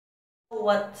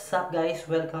What's up guys?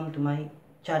 Welcome to my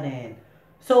channel.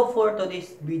 So for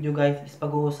today's video guys is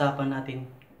pag-uusapan natin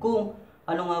kung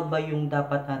ano nga ba yung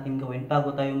dapat natin gawin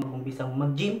bago tayo mag-umpisang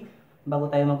mag-gym,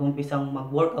 bago tayo mag-umpisang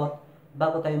mag-workout,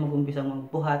 bago tayo mag-umpisang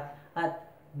magbuhat,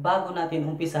 at bago natin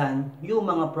umpisahan yung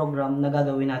mga program na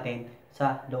gagawin natin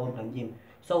sa loob ng gym.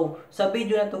 So sa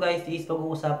video na to guys is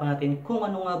pag-uusapan natin kung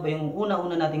ano nga ba yung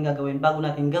una-una natin gagawin bago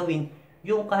natin gawin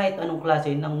yung kahit anong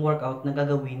klase ng workout na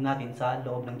gagawin natin sa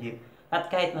loob ng gym. At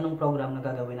kahit anong program na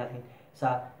gagawin natin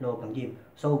sa loob ng gym.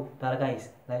 So, tara guys,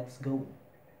 let's go!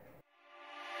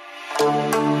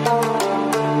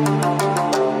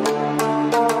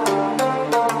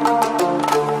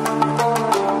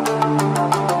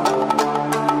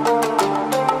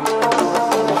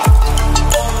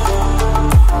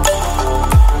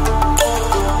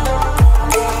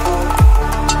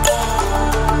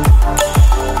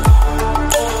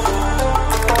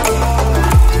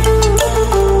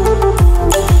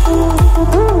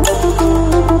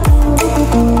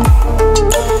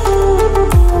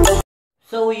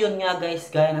 So yun nga guys,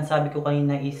 gaya ng sabi ko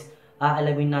kanina is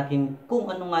aalamin natin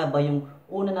kung ano nga ba yung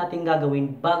una natin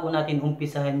gagawin bago natin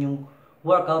umpisahan yung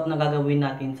workout na gagawin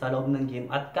natin sa loob ng gym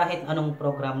at kahit anong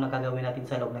program na gagawin natin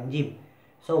sa loob ng gym.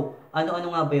 So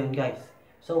ano-ano nga ba yun guys?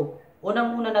 So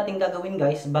unang-una natin gagawin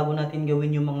guys bago natin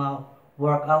gawin yung mga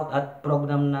workout at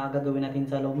program na gagawin natin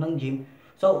sa loob ng gym.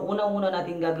 So unang-una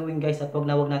natin gagawin guys at wag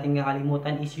natin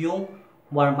kakalimutan is yung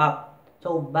warm up.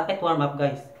 So bakit warm up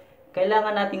guys?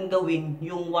 Kailangan nating gawin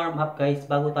yung warm up guys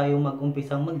bago tayo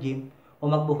mag-umpisang mag-gym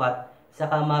o magbuhat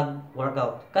saka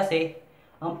mag-workout. Kasi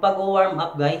ang pag-warm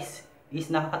up guys is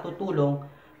nakakatutulong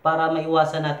para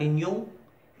maiwasan natin yung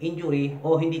injury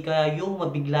o hindi kaya yung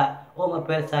mabigla o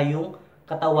mapersa yung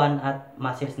katawan at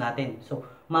muscles natin. So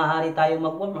maaari tayo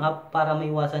mag-warm up para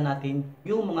maiwasan natin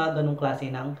yung mga ganong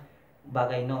klase ng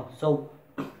bagay, no. So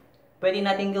pwede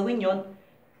natin gawin yon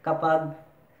kapag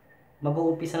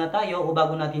mag-uumpisa na tayo o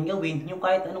bago natin gawin yung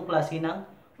kahit anong klase ng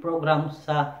program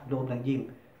sa loob ng gym.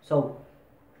 So,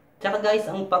 tsaka guys,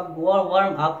 ang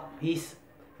pag-warm up is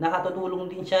nakatutulong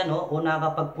din siya, no, o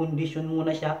nakakapag-condition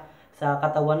muna siya sa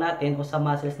katawan natin o sa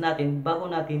muscles natin bago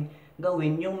natin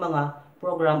gawin yung mga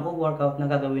program o workout na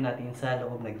gagawin natin sa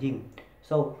loob ng gym.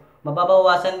 So,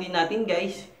 mababawasan din natin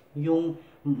guys yung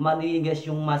maninigas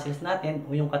yung muscles natin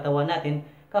o yung katawan natin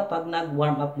kapag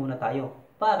nag-warm up muna tayo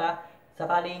para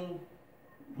sakaling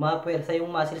mapersa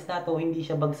yung muscles nato, hindi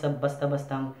siya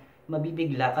basta-bastang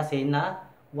mabibigla kasi na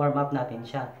warm up natin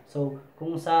siya. So,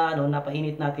 kung sa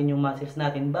napainit natin yung muscles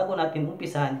natin bago natin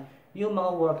umpisahan yung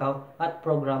mga workout at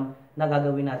program na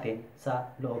gagawin natin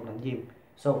sa loob ng gym.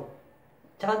 So,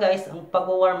 tsaka guys, ang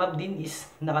pag-warm up din is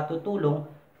nakatutulong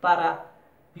para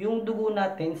yung dugo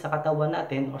natin sa katawan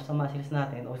natin o sa muscles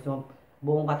natin o sa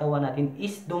buong katawan natin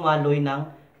is dumaloy ng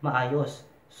maayos.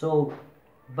 So,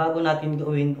 bago natin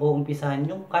gawin o umpisahan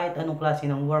yung kahit anong klase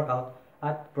ng workout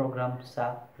at program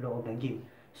sa loob ng gym.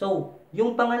 So,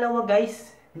 yung pangalawa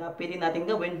guys na pwede natin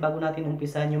gawin bago natin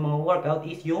umpisahan yung mga workout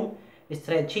is yung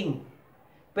stretching.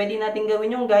 Pwede natin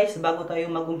gawin yung guys bago tayo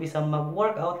mag-umpisa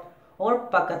mag-workout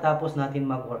or pagkatapos natin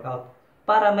mag-workout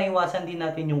para maiwasan din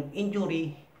natin yung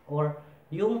injury or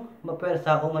yung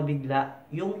mapersa o mabigla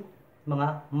yung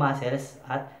mga muscles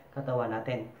at katawan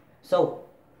natin. So,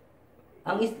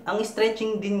 ang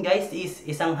stretching din guys is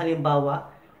isang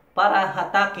halimbawa para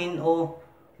hatakin o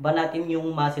banatin yung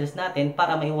muscles natin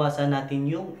para maiwasan natin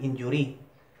yung injury.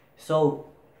 So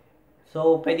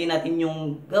pwede natin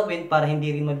yung gawin para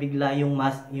hindi rin mabigla yung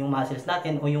muscles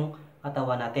natin o yung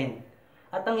katawan natin.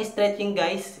 At ang stretching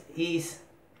guys is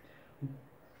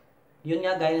yun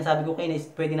nga gaya na sabi ko kayo, is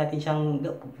pwede natin siyang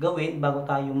gawin bago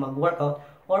tayo mag-workout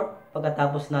or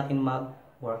pagkatapos natin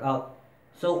mag-workout.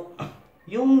 So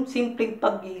yung simpleng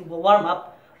pag-warm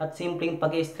up at simpleng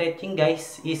pag-stretching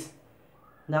guys is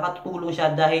nakatulong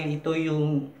siya dahil ito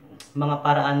yung mga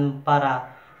paraan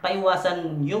para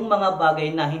paiwasan yung mga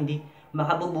bagay na hindi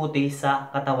makabubuti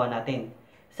sa katawan natin.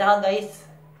 Saka guys,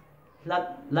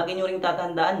 lagi nyo ring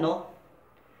tatandaan, no,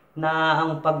 na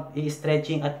ang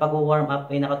pag-stretching at pag-warm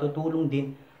up ay nakatutulong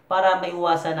din para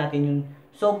maiwasan natin yung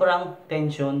sobrang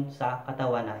tension sa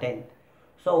katawan natin.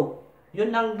 So, yun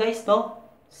lang guys, no.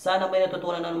 Sana may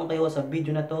natutunan na naman kayo sa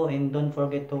video na to, and don't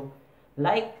forget to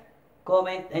like,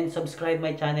 comment, and subscribe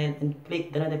my channel and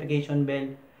click the notification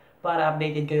bell para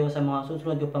updated kayo sa mga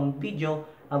susunod ko pang video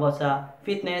about sa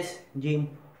fitness,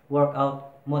 gym,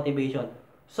 workout, motivation.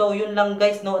 So yun lang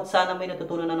guys, no, at sana may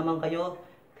natutunan na naman kayo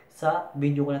sa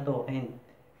video ko na to, and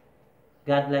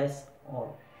God bless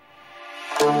all.